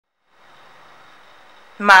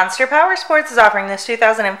Monster Powersports is offering this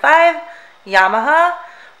 2005 Yamaha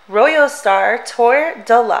Royostar Tour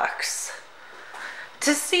Deluxe.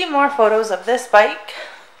 To see more photos of this bike,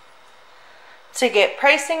 to get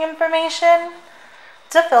pricing information,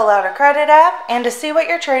 to fill out a credit app, and to see what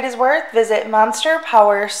your trade is worth, visit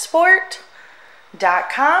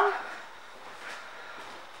monsterpowersport.com.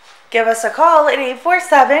 Give us a call at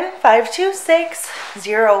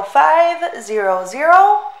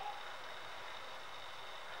 847-526-0500.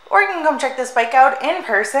 Or you can come check this bike out in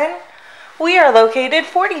person. We are located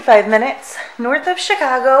 45 minutes north of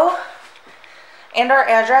Chicago, and our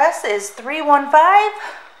address is 315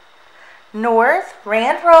 North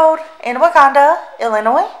Rand Road in Wauconda,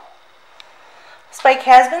 Illinois. This bike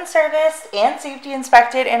has been serviced and safety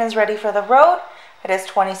inspected and is ready for the road. It has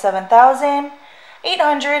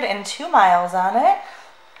 27,802 miles on it.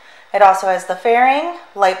 It also has the fairing,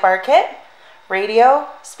 light bar kit, radio,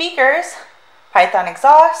 speakers, Python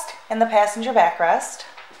exhaust, and the passenger backrest.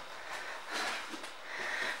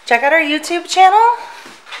 Check out our YouTube channel.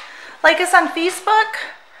 Like us on Facebook.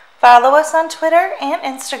 Follow us on Twitter and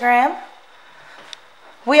Instagram.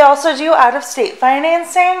 We also do out-of-state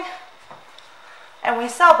financing. And we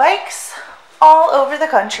sell bikes all over the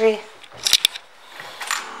country.